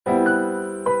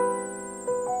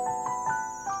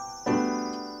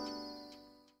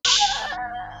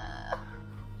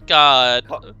God.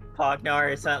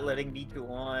 Pognar is not letting me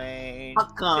join.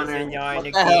 Fuck Connor. Isn't yarn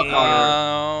What the hell, again.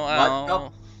 Connor?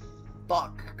 Oh. What the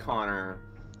fuck, Connor?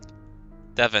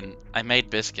 Devin, I made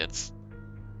biscuits.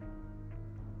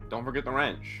 Don't forget the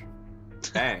wrench.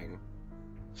 Bang.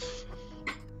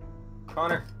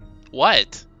 Connor,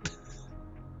 What?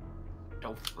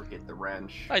 don't forget the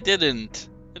wrench. I didn't.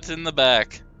 It's in the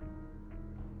back.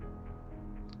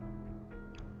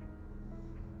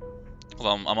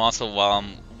 Well, I'm also, while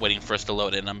I'm waiting for us to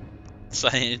load in, I'm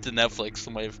signing into Netflix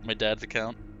on my dad's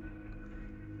account.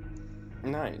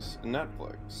 Nice.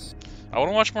 Netflix. I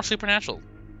want to watch more Supernatural.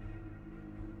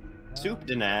 Soup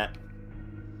to nat.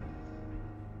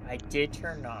 I did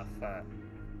turn off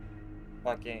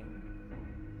fucking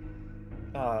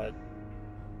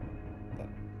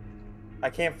I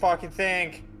can't fucking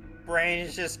think. Brain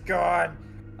is just gone.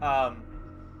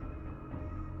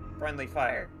 Friendly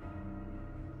fire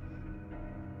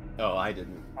Oh, I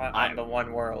didn't. on the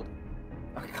one world.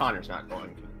 Connor's not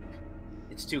going to.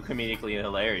 It's too comedically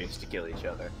hilarious to kill each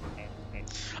other.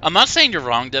 I'm not saying you're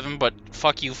wrong, Devin, but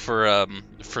fuck you for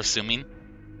assuming.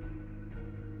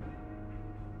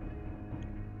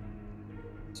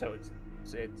 So it's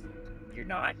you're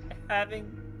not having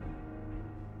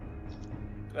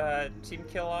team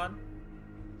kill on?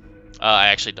 I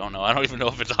actually don't know. I don't even know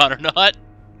if it's on or not.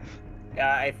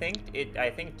 Yeah, I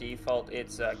think default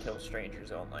it's kill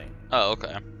strangers only. Oh,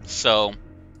 okay. So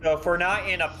if we're not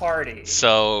in a party.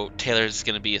 So Taylor's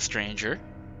gonna be a stranger.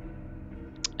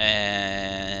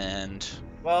 And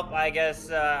Well, I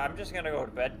guess I'm just gonna go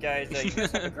to bed, guys. You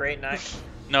guys have a great night.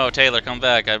 no, Taylor, come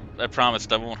back. I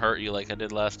promised I won't hurt you like I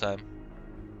did last time.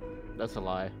 That's a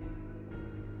lie.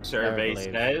 Survey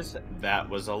believe. says that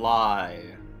was a lie.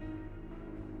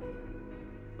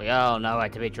 We all know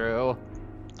it to be true.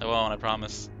 I won't, I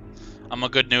promise. I'm a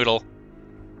good noodle.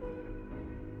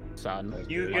 Son,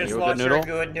 You are just you a good lost your noodle?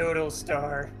 good noodle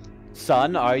star.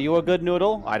 Son, are you a good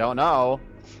noodle? I don't know.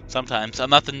 Sometimes. I'm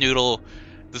not the noodle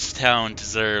this town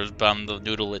deserves, but I'm the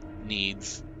noodle it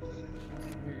needs.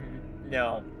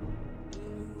 No.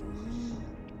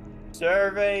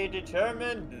 Survey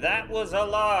determined that was a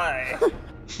lie.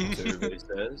 Survey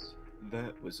says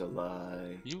that was a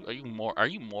lie. Are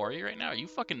you Maury right now? Are you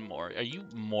fucking Maury? Are you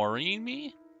Maurying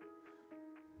me?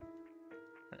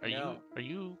 No. Are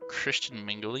you Christian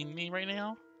mingling me right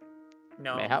now?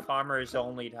 No, Mayhap.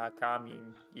 farmersonly.com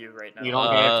you right now. You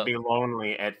don't have to be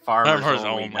lonely at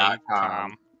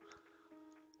farmersonly.com.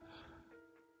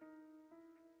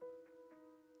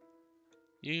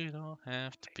 You don't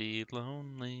have to be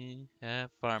lonely at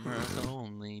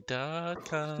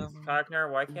farmersonly.com.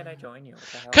 Cognar, why can't I join you? What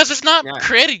the hell? Cause it's not Yeah.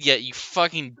 created yet, you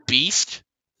fucking beast.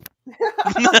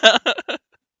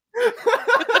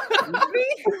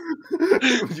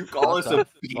 You call us a What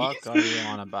the beast? fuck are you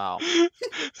on about?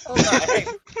 Hold on, hey.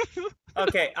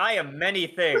 Okay, I am many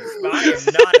things, but I am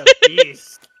not a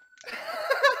beast.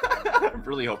 I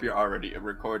really hope you're already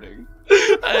recording.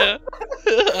 I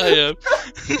am.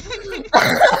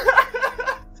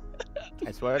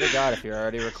 I swear to God, if you're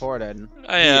already recorded,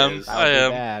 I am. is. that I would be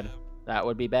am. bad. That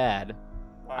would be bad.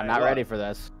 Why, I'm not what? ready for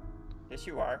this. Yes,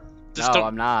 you are. Just No, don't.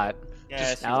 I'm not.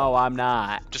 Yes, you are. No, I'm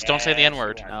not. Just don't say the Yes,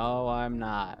 N-word. you are. No, I'm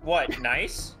not. What?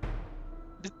 Nice?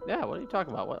 Yeah, what are you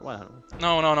talking about? What?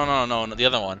 No, the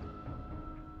other one.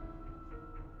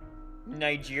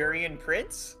 Nigerian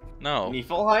prince? No.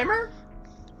 Niflheimer?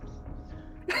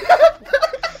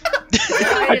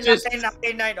 I just- Oh,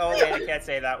 wait, I can't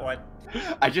say that one.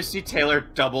 I just see Taylor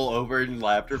double over in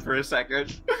laughter for a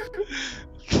second.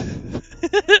 Yeah,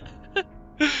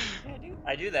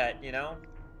 I do that, you know?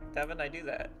 Devin, I do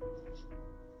that.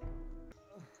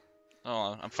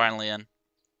 Oh, I'm finally in.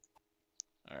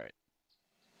 Alright.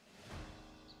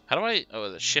 How do I... Oh,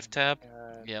 the shift tab?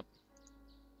 Yep.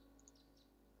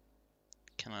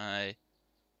 Can I...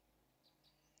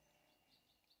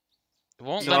 It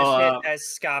won't You let So, me... just hit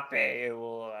escape, it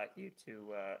will allow you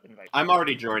to invite I'm people.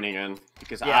 already joining in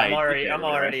because Yeah, I'm I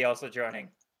already also joining.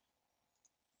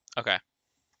 Okay.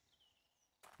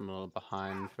 I'm a little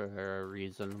behind for a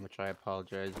reason, which I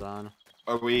apologize on.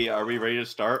 Are we ready to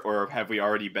start, or have we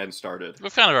already been started?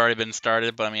 We've kind of already been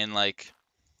started, but I mean, like...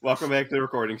 Welcome back to the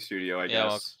recording studio, I Yeah,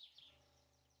 guess.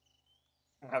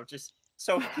 I'm just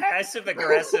so passive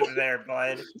aggressive there,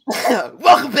 bud.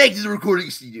 Welcome back to the recording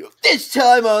studio. This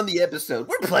time on the episode,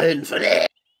 we're playing for that.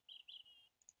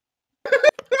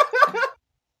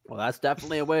 Well, that's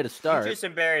definitely a way to You start. just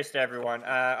embarrassed everyone.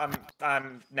 I'm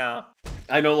no.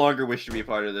 I no longer wish to be a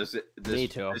part of this Me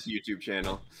too. this YouTube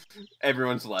channel.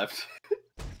 Everyone's left.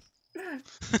 Baby,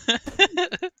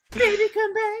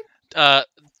 come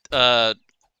back.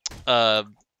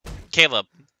 Caleb,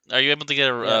 Are you able to get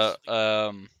Yes.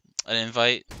 an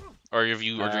invite, or are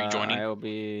you joining? I will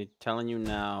be telling you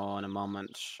now in a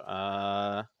moment.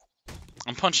 I'm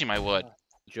punching my wood.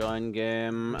 Join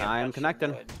game. Yeah, I'm punch your connected.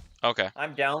 wood. Okay.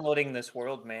 I'm downloading this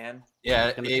world, man. Yeah,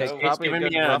 It's gonna it's, take it's probably a giving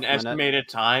good me an rough minute. estimated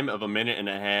time of 1.5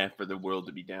 minutes for the world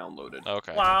to be downloaded.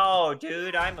 Okay. Wow,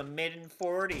 dude, I'm a mid in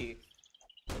 40.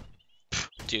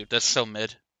 Dude, that's so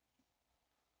mid.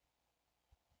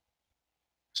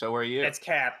 So are you? It's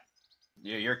cap.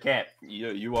 You're Cap.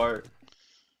 You are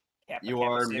Kappa, you Kappa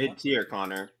are Sigma. mid-tier,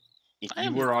 Connor. If I you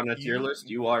am- were on a tier you- list,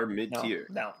 you are No, mid-tier.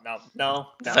 no.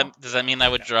 Does that mean I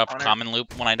would no. drop Connor- common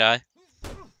loop when I die?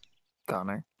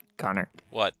 Connor,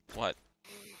 What?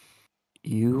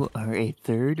 you are a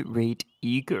third-rate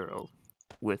e-girl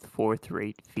with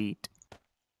fourth-rate feet.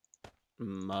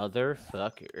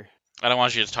 Motherfucker. I don't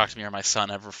want you to talk to me or my son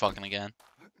ever fucking again.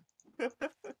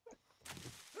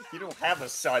 You don't have a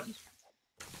son.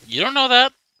 You don't know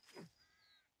that?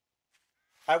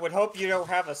 I would hope you don't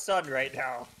have a son right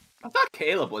now. I thought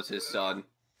Caleb was his son.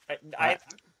 I You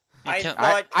can't-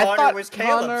 thought Connor was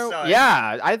Caleb's son.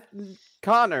 Yeah,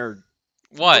 Connor.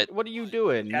 What? What are you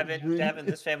doing? Devin,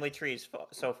 this family tree is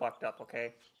so fucked up,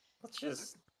 okay? Let's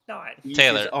just not. He's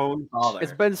Taylor. his own father.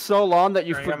 It's been so long that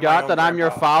you Turning on my forgot own that I'm your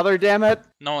grandpa. father. Damn it!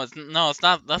 No, it's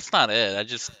not. That's not it. I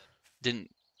just didn't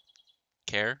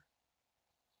care.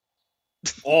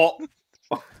 Oh,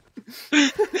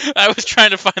 I was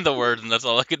trying to find the word, and that's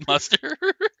all I could muster.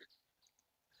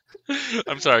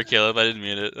 I'm sorry, Caleb. I didn't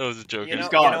mean it. That was a joke. You know,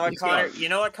 gone, you know what, he's Connor? gone. You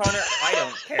know what, Connor? I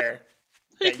don't care.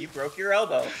 Yeah, you broke your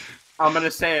elbow. I'm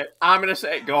gonna say it. Go on,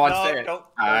 No, say it. don't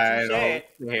I you say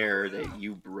don't care that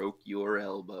you broke your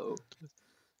elbow.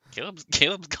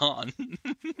 Caleb's gone.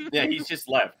 Yeah, he's just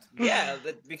left. Yeah,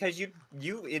 because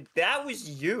that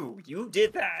was you. You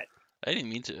did that. I didn't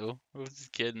mean to. I was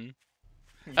just kidding.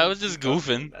 I was just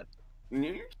goofing.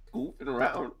 You're goofing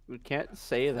around. You can't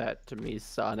say that to me,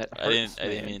 son. It hurts. I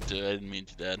didn't man. mean to. I didn't mean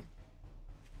to, Dad.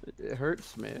 It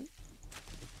hurts, man.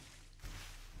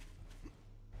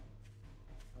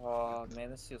 Oh man,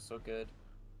 this feels so good.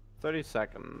 30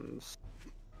 seconds.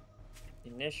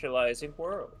 Initializing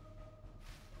world.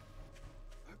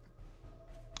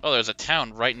 Oh, there's a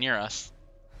town right near us.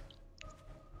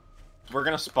 We're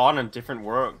gonna spawn in different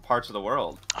parts of the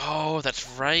world. Oh, that's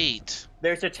right.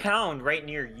 There's a town right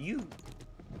near you.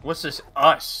 What's this?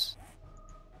 Us?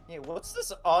 Yeah, what's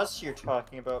this us you're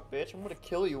talking about, bitch? I'm gonna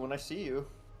kill you when I see you.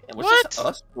 What's What? this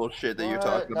us bullshit that you're What?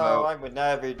 talking No, about? I would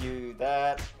never do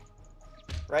that.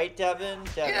 Right, Devin?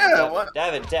 Yeah, Devin, what?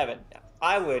 Devin.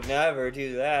 I would never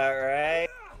do that, right?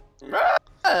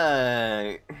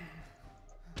 Right.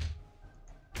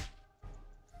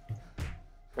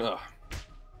 Ugh.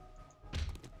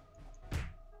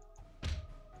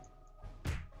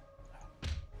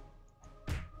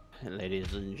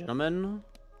 Ladies and gentlemen,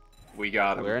 We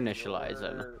got him. we're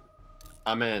initializing.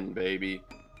 I'm in, baby.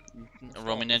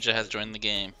 Roman Ninja has joined the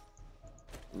game.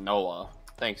 Noah.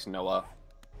 Thanks, Noah.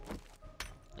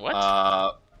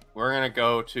 What? We're gonna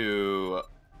go to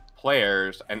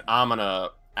players, and I'm gonna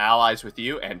allies with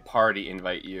you and party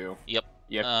invite you. Yep.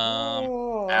 Yep.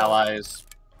 Oh. Allies,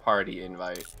 party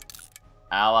invite.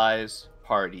 Allies,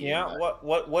 party Yeah, invite.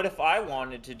 what if I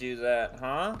wanted to do that,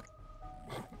 huh?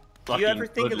 Do you Fucking ever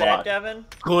think good of that, luck. Devin?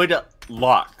 Good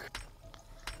luck.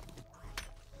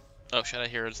 Oh, should I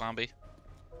hear a zombie?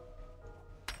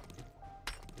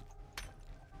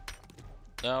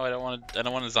 No, I don't want to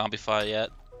zombify yet.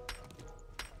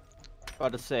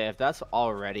 About to say, if that's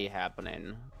already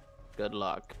happening, good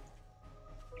luck.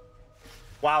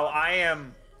 Wow, I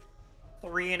am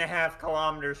 3.5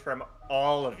 kilometers from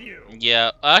all of you. Yeah,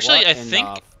 actually, What I in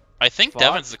think the fuck?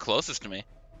 Devin's the closest to me.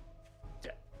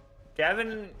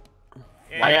 Devin.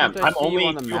 I am. think I I'm see you only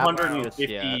on the map 250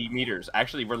 just meters.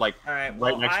 Actually, we're like Alright, right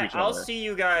well, next to each I'll other. see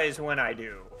you guys when I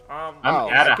do. I'm Oh,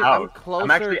 at a I'm house. closer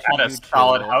I'm actually to at a you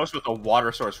solid two. house with a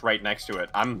water source right next to it.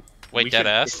 Wait, we dead should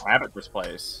ass? inhabit this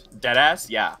place. Dead ass?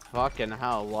 Yeah. Fucking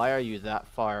hell, why are you that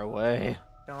far away?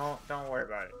 Don't worry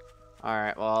about it.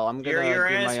 Alright, well, I'm gonna You're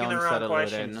do my asking own the set wrong of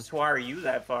questions. looting. Just why are you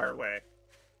that far away?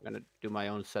 I'm gonna do my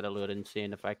own set of looting,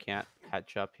 seeing if I can't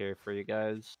catch up here for you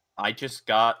guys. I just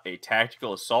got a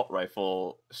tactical assault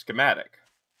rifle schematic.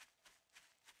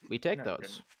 We take No, those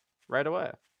good. right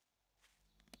away.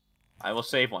 I will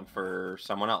save one for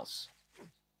someone else.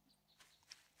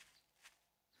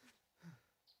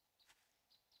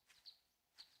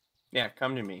 Yeah,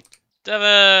 come to me.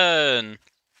 Devin!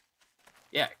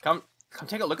 Yeah, come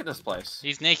take a look at this place.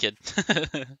 He's naked.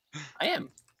 I am.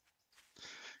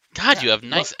 God, Yeah, you have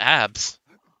nice abs.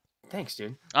 Thanks,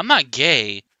 dude. I'm not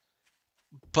gay,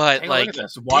 but Take a like, look at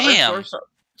this. Water damn. source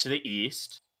to the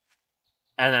east.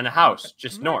 and then a house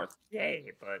just north.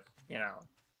 Yay, but you know.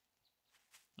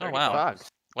 Oh 30 wow.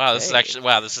 bucks. Wow, this is Hey.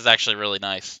 actually this is actually really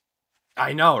nice.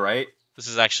 I know, right? This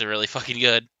is actually really fucking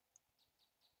good.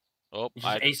 Oh, It's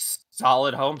just a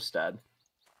solid homestead.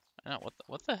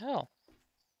 what the hell?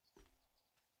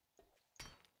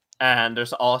 And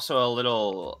there's also a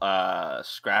little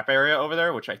scrap area over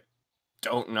there, which I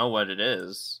don't know what it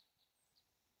is.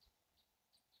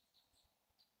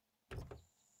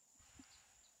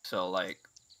 So, like,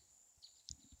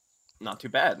 not too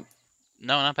bad.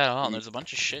 No, not bad at all. There's a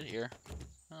bunch of shit here.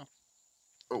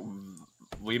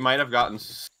 We might have gotten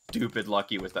stupid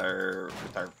lucky with our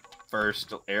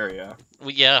first area.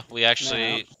 We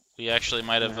actually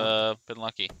might have been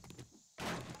lucky.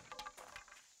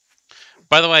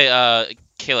 By the way,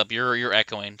 Caleb, you're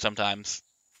echoing sometimes,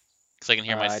 because I can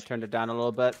hear I turned it down a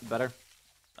little bit. Better.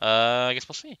 I guess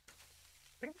we'll see.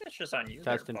 I think that's just on you.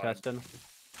 there, Testing, bud. testing.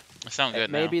 I sound good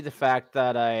Maybe now. the fact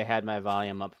that I had my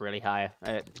volume up really high.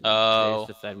 Oh. It's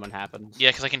just then when happens. Yeah,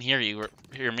 because I can hear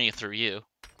me through you.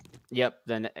 Yep.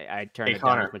 Then I turned Hey, it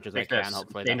Connor, down as much as I take can. this.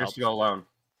 Hopefully It's that dangerous helps. to go alone.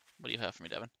 What do you have for me,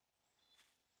 Devin?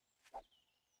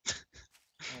 I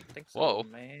don't think so, Whoa.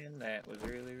 man. That was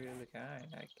really, really kind.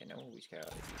 I can always count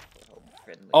on you for help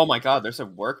friendly. Oh my god, there's a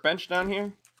workbench down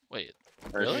here? Wait.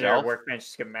 Or a Really? Is there a shelf? workbench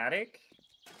schematic?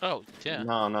 Oh, yeah.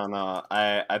 No.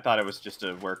 I thought it was just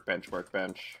a workbench.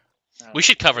 No. We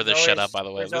should cover There's this shit always- up, by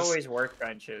the way. There's always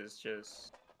workbenches,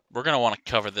 just... We're gonna want to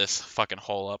cover this fucking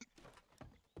hole up.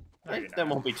 No, you're That not.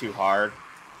 won't be too hard.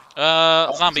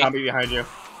 Zombie. Zombie behind you.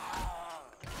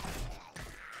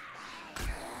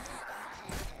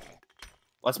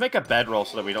 Let's make a bedroll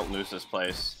so that we don't lose this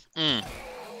place.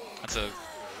 That's a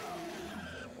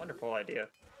Wonderful idea.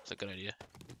 good idea.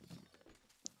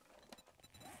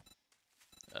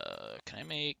 Can I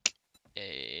make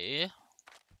a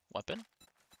weapon?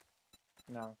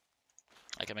 No.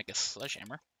 I can make a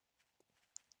sledgehammer.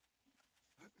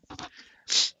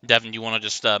 Devin, you want to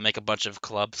just make a bunch of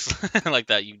clubs like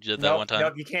that you did that Nope, one time?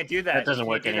 Nope, you can't do that. That doesn't You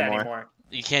work can't do that anymore.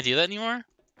 You can't do that anymore?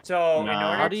 So, in No.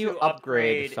 order How do you to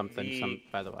upgrade something? the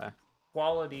By the way.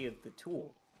 quality of the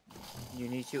tool, you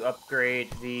need to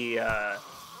upgrade the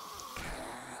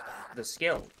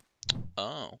skill.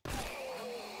 Oh,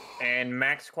 And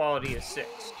max quality is 6.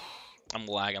 I'm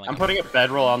lagging. I'm putting a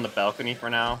bedroll on the balcony for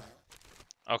now.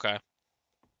 Okay.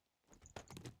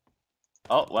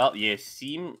 Oh, well,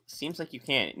 seems like you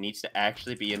can't. It needs to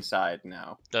actually be inside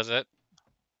now. Does it?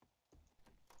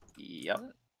 Yep.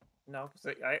 No,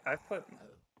 because I put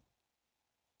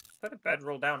a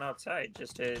bedroll down outside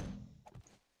just to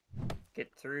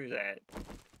get through that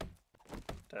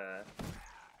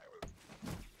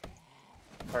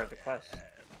part of the quest.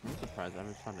 I'm surprised I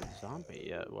haven't found a zombie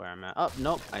yet where I'm at. Oh,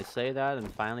 nope. I say that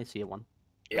and finally see one.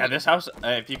 Yeah, this house,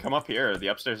 if you come up here, the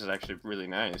upstairs is actually really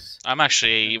nice. I'm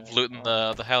actually looting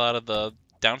the hell out of the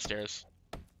downstairs.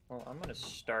 Well, I'm gonna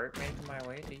start making my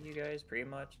way to you guys pretty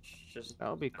much just That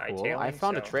would be cool. I hightailing,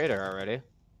 found a so- trader already.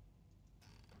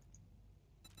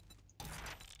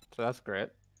 So that's great.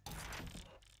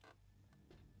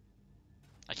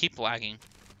 I keep lagging.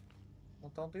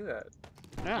 Well, don't do that.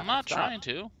 Yeah, I'm not stop. trying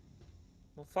to.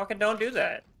 Well, fucking don't do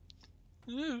that.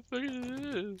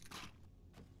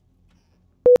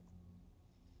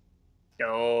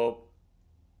 Dope.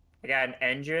 I got an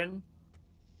engine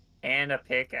and a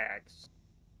pickaxe.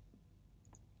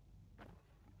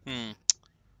 Hmm.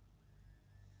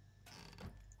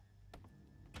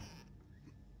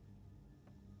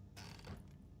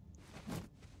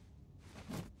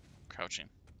 Crouching.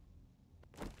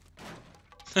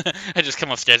 I just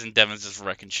come upstairs and Devin's just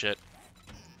wrecking shit.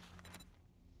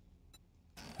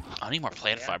 I need more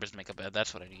plant Yeah. fibers to make a bed.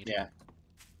 That's what I need.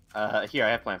 Yeah. Here, I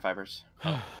have plant fibers.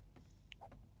 Thank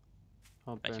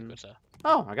you, Open. Quita.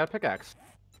 Oh, I got a pickaxe.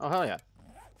 Oh, hell yeah.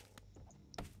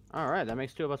 Alright, that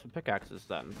makes 2 of us with pickaxes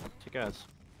then. Two guys.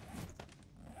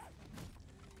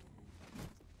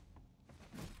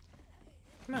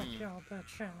 Not Hmm. your bad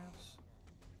chance.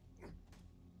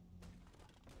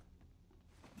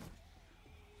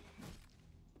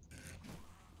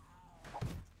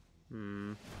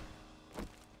 Hmm.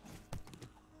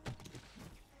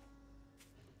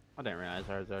 I didn't realize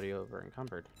I was already over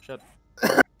encumbered. Shit.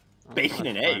 Oh, Bacon that's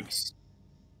and fine. eggs.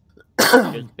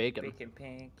 Just bacon. Bacon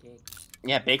pancakes.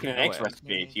 Yeah, bacon and No eggs way.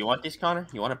 recipe. Do you want this, Connor?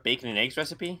 You want a bacon and eggs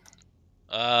recipe?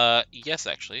 Yes,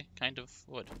 actually. Kind of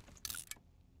would.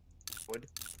 Wood.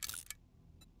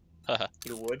 Haha.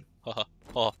 You would? Haha.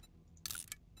 Oh.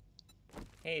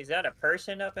 Hey, is that a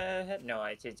person up ahead? No,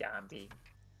 it's a zombie.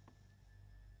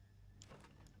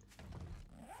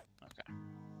 Okay.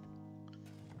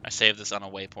 I saved this on a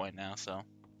waypoint now, so.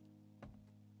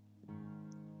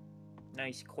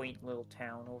 nice, quaint little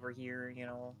town over here, you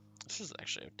know. This is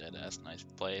actually a dead-ass nice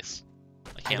place. I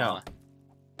I can't know.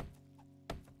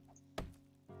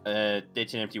 lie.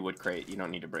 It's an empty wood crate. You don't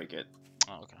need to break it.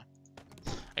 Oh, okay.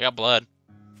 I got blood.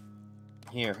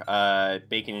 Here,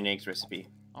 bacon and eggs recipe.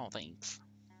 Oh, thanks.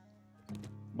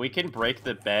 We can break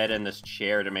the bed and this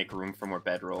chair to make room for more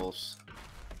bedrolls.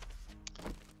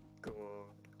 Cool.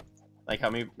 Like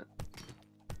how many?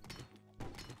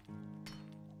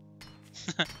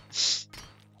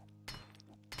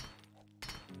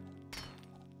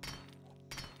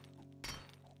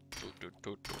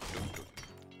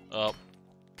 Oh.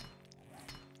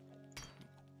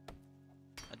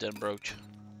 I didn't broach.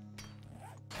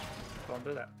 Don't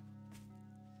do that.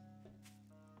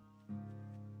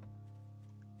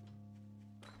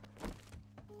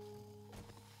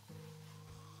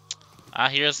 I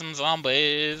hear some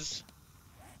zombies.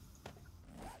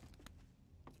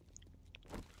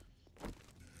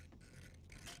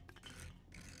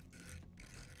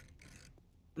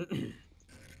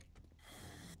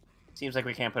 Seems like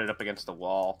we can't put it up against the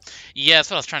wall. Yeah, that's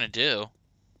what I was trying to do.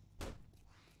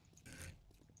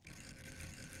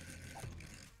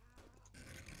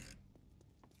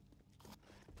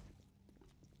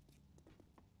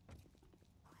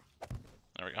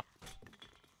 There we go.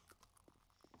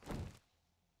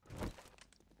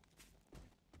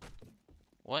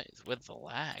 What is with the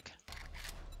lag?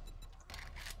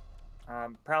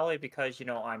 Probably because, you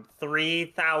know, I'm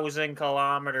 3,000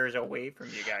 kilometers away from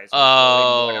you guys. So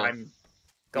Oh. I'm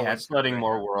going Yeah, it's through loading right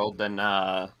more now. world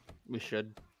than We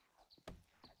should.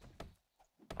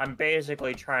 I'm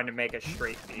basically trying to make a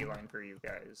straight beeline for you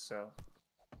guys, so.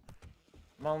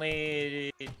 I'm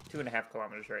only 2.5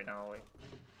 kilometers right now away.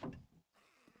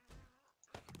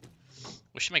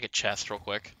 We should make a chest real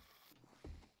quick.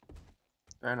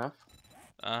 Fair enough.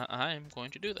 I'm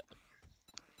going to do that.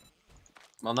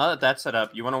 Well, now that that's set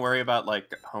up, you want to worry about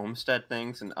like homestead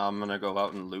things, and I'm gonna go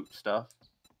out and loot stuff.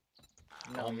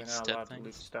 No, you're not Homestead allowed to loot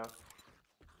things. stuff.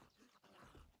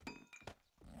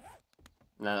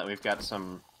 Now that we've got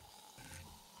some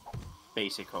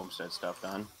basic homestead stuff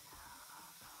done.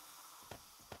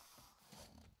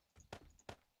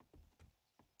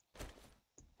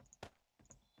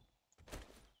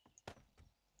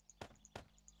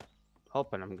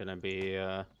 Hoping I'm gonna be,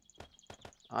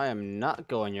 I am not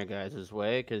going your guys'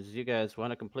 way, because you guys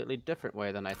went a completely different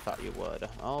way than I thought you would.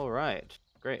 Alright,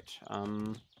 great. I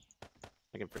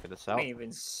can figure this I out. don't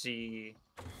even see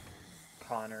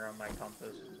Connor on my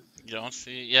compass. You don't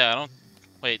see? Yeah, I don't.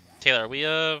 Wait, Taylor, are we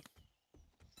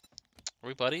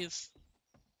buddies?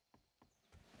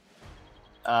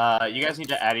 You guys need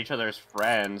to add each other as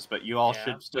friends, but you all Yeah.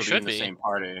 should still We be should in the be. same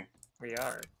party. We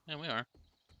are. Yeah, we are.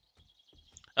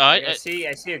 Like, I see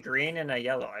a green and a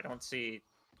yellow. I don't see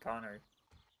Connor.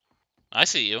 I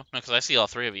see you. No, because I see all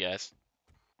three of you guys.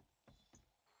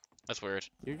 That's weird.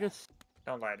 You're just...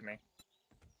 Don't lie to me.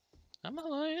 I'm not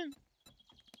lying.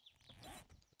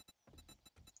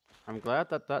 I'm glad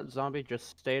that that zombie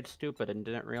just stayed stupid and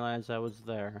didn't realize I was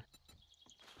there.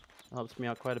 That helps me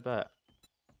out quite a bit.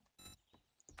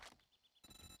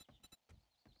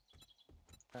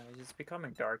 It's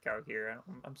becoming dark out here.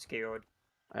 I'm scared.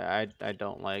 I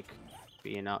don't like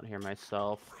being out here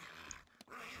myself.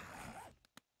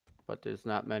 But there's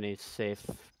not many safe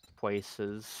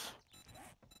places.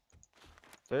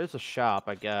 There's a shop,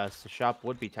 I guess. The shop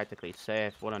would be technically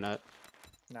safe, wouldn't it?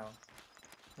 No,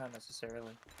 not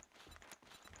necessarily.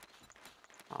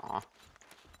 Aw.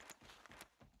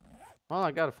 Well,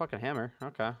 I got a fucking hammer.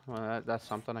 Okay, well that's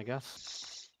something, I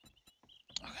guess.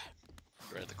 Okay.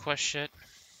 Read the quest shit.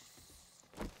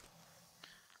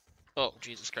 Oh,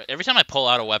 Jesus Christ. Every time I pull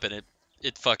out a weapon,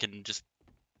 it fucking just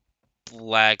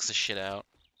lags the shit out.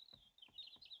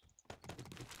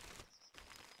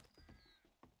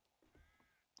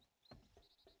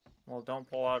 Well, don't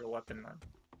pull out a weapon then.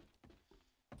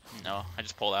 No, I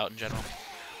just pull out in general.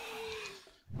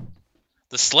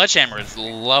 The sledgehammer is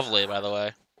lovely, by the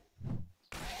way.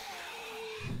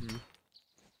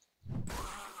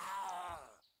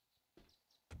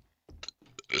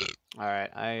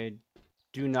 Alright, I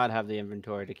do not have the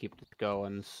inventory to keep this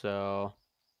going, so...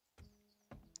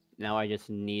 Now I just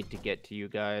need to get to you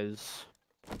guys.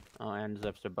 Oh, and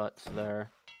zips their butts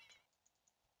there.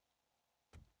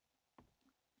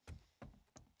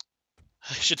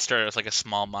 I should start with like a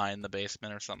small mine in the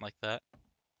basement or something like that.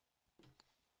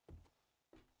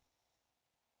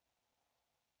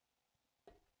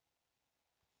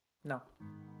 No.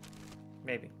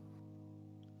 Maybe.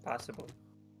 Possibly.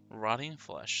 Rotting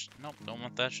flesh. Nope, don't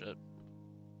want that shit.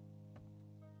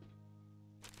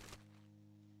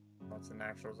 What's an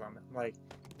actual zombie? Like,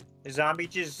 The zombie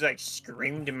just like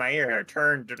screamed in my ear. I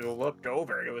turned and looked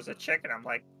over. It was a chicken. I'm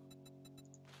like,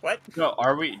 what? No,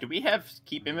 do we have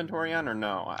keep inventory on or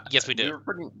no? Yes, we do. We were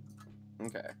pretty...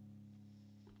 Okay.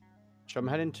 So I'm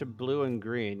heading to blue and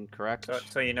green, correct?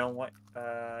 So you know what?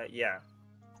 Yeah.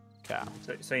 Yeah.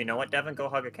 So you know what, Devin? Go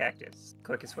hug a cactus.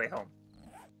 Quickest way home.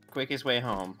 Quickest way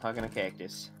home, hugging a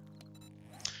cactus.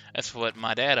 That's what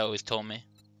my dad always told me.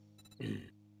 Of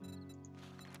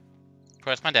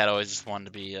course, my dad always just wanted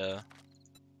to be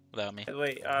without me.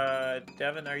 Wait,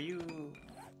 Devin, are you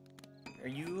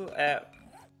at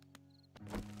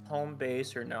home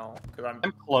base or no? Because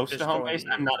I'm close just to home going base.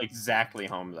 to I'm you. not exactly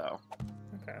home though.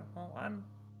 Okay. Well,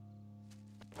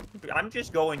 I'm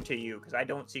just going to you because I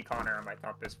don't see Connor on my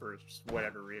compass for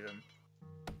whatever reason.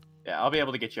 Yeah, I'll be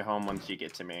able to get you home once you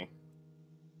get to me.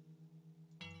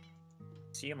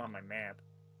 See him on my map.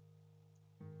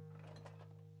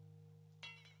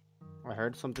 I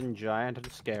heard something giant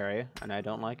and scary, and I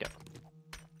don't like it.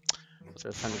 So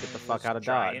it's time to get the fuck out of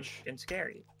Giant Dodge. and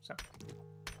scary. So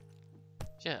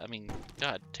Yeah, I mean,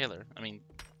 God, Taylor. I mean,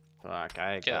 Fuck,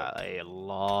 I Kill. got a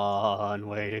long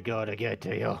way to go to get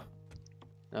to you.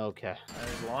 Okay.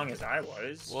 as long as I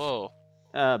was. whoa.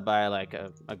 By like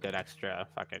a good extra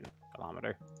fucking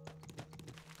kilometer.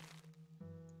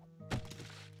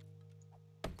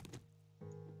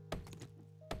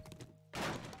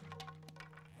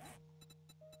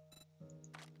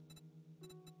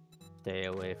 Stay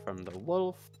away from the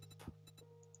wolf.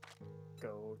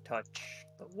 Go touch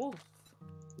the wolf.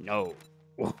 No.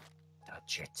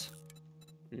 Touch it.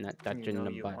 Not You touching know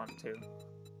the you butt. want to.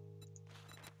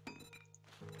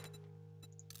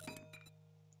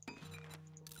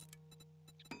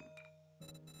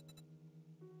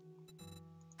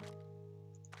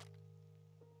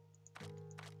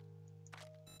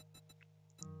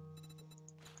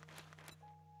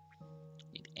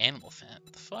 Need animal fat.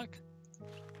 The fuck?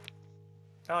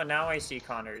 Oh, now I see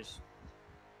Connor's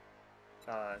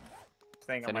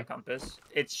thing on my Finny? compass.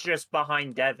 It's just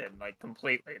behind Devin, like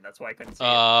completely. That's why I couldn't see it.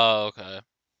 Oh, okay.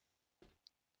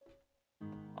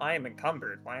 I am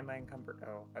encumbered. Why am I encumbered?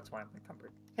 Oh, that's why I'm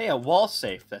encumbered. Hey, a wall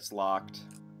safe that's locked.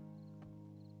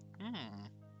 Hmm.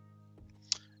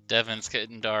 Devin, it's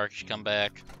getting dark. You should come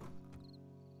back.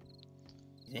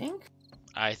 You think?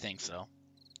 I think so.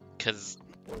 Cause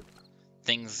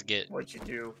things get What'd you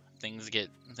do? things get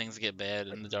bad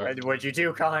in the dark. What'd you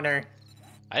do, Connor?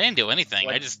 I didn't do anything.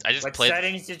 I What- just What played.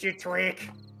 settings did you tweak?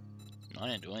 No, I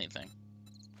didn't do anything.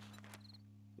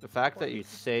 The fact that you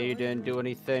say you didn't do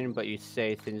anything, but you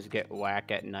say things get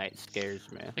whack at night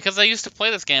scares me. Because I used to play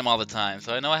this game all the time,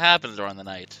 so I know what happens during the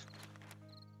night.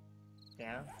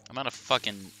 Yeah. I'm not a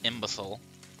fucking imbecile.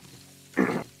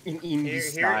 In indie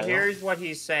style. Here's what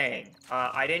he's saying.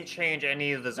 I didn't change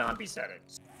any of the zombie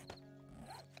settings.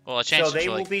 Well, I changed So it they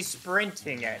to, will like... be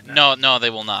sprinting at night. No, they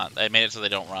will not. I made it so they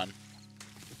don't run.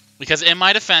 Because in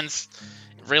my defense,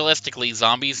 realistically,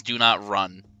 zombies do not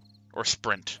run or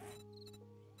sprint.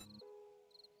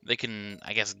 They can,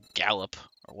 I guess, gallop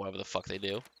or whatever the fuck they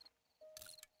do.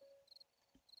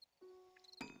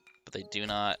 But they do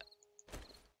not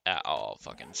at all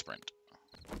fucking sprint.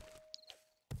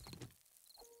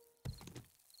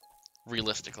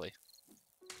 Realistically.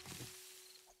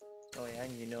 Oh yeah,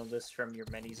 and you know this from your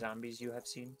many zombies you have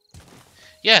seen?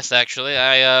 Yes, actually,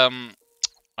 I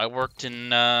worked in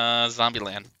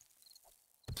Zombieland.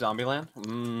 Zombieland?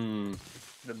 Mmm.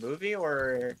 The movie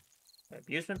or the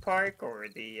amusement park or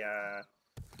the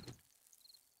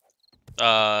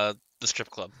The strip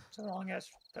club. that's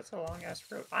a long ass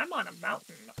road. I'm on a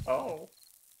mountain. Oh.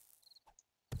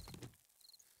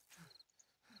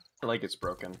 I like it's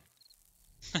broken.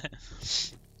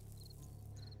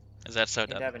 Is that so Hey,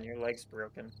 dumb? Devin, your leg's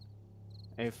broken.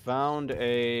 I found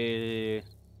a.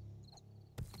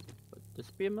 Would this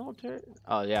be a military?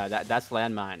 Oh yeah, that's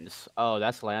landmines. Oh,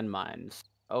 that's landmines.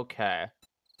 Okay.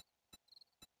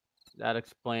 That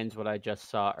explains what I just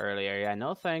saw earlier. Yeah,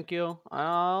 no, thank you.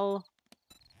 I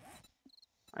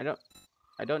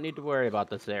don't need to worry about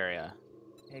this area.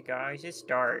 Hey guys, it's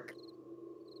dark.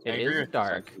 I It agree is with this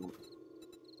dark. sentiment.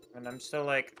 And I'm still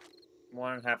like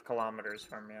 1.5 kilometers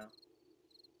from you.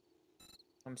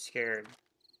 I'm scared.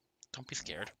 Don't be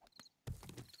scared.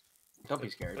 Don't be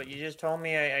scared. But you just told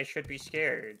me I should be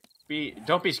scared.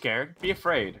 Don't be scared. Be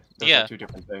afraid. Those Yeah. are two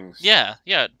different things. Yeah,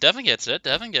 Devin gets it.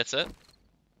 Devin gets it.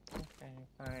 Okay,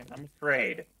 fine. I'm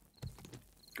afraid.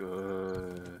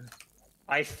 Good.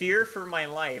 I fear for my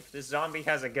life. This zombie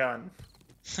has a gun.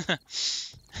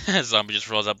 Zombie just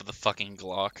rolls up with a fucking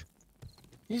Glock.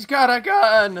 He's got a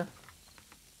gun!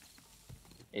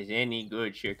 As any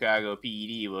good Chicago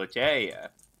PD will tell ya.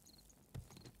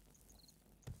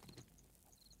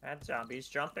 And zombies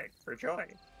jumping for joy.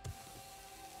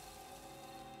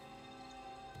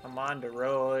 I'm on the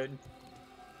road.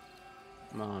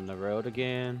 I'm on the road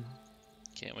again.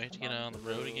 Can't wait to get on the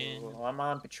road again. I'm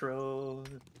on patrol.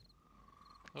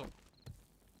 Oh.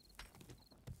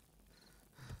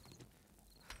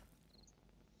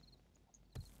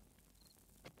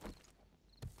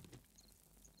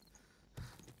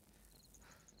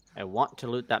 I want to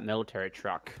loot that military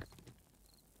truck.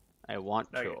 I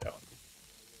want No, to. you don't.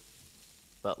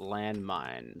 But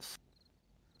landmines.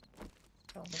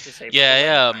 Don't disable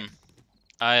Yeah, the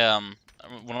landmine.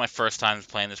 one of my first times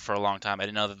playing this for a long time, I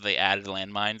didn't know that they added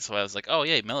landmines, so I was like, oh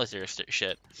yeah, military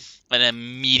shit, and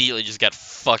immediately just got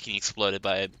fucking exploded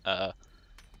by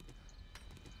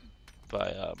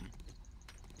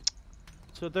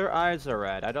So their eyes are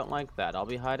red. I don't like that. I'll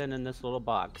be hiding in this little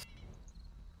box.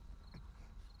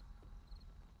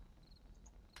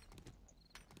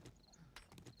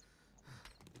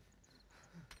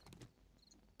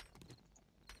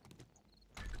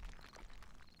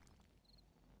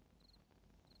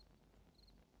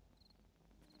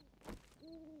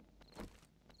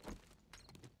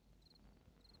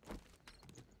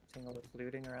 Single with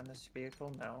looting around this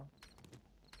vehicle? No.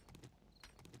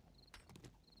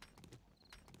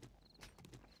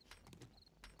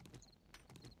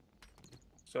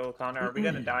 So, Connor, are we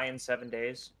gonna die in 7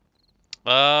 days?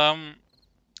 I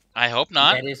hope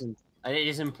not. That isn't. It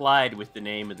is implied with the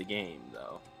name of the game,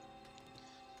 though.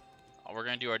 We're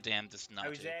gonna do our damnedest not to.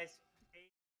 Jose?